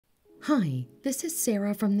Hi, this is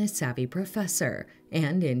Sarah from The Savvy Professor,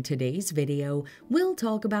 and in today's video, we'll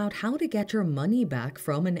talk about how to get your money back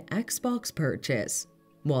from an Xbox purchase.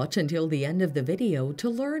 Watch until the end of the video to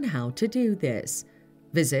learn how to do this.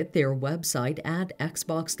 Visit their website at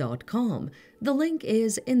xbox.com. The link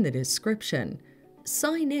is in the description.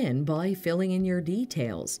 Sign in by filling in your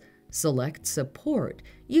details. Select Support,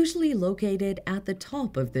 usually located at the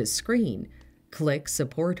top of the screen. Click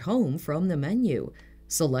Support Home from the menu.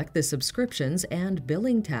 Select the Subscriptions and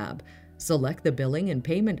Billing tab. Select the Billing and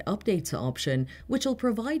Payment Updates option, which will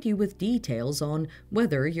provide you with details on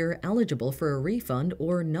whether you're eligible for a refund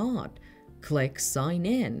or not. Click Sign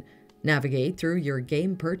In. Navigate through your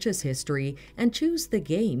game purchase history and choose the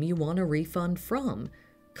game you want a refund from.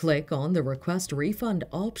 Click on the Request Refund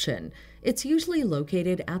option. It's usually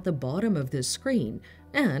located at the bottom of the screen,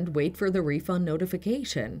 and wait for the refund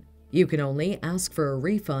notification. You can only ask for a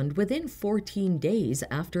refund within 14 days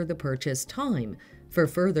after the purchase time. For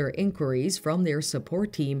further inquiries from their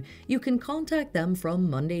support team, you can contact them from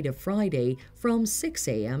Monday to Friday from 6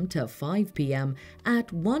 a.m. to 5 p.m. at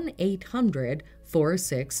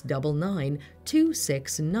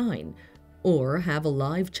 1-800-4699-269, or have a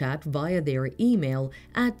live chat via their email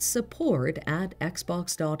at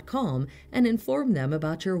support@xbox.com and inform them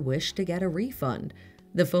about your wish to get a refund.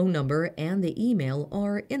 The phone number and the email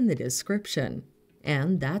are in the description.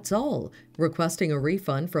 And that's all. Requesting a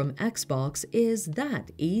refund from Xbox is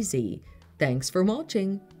that easy. Thanks for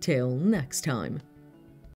watching. Till next time.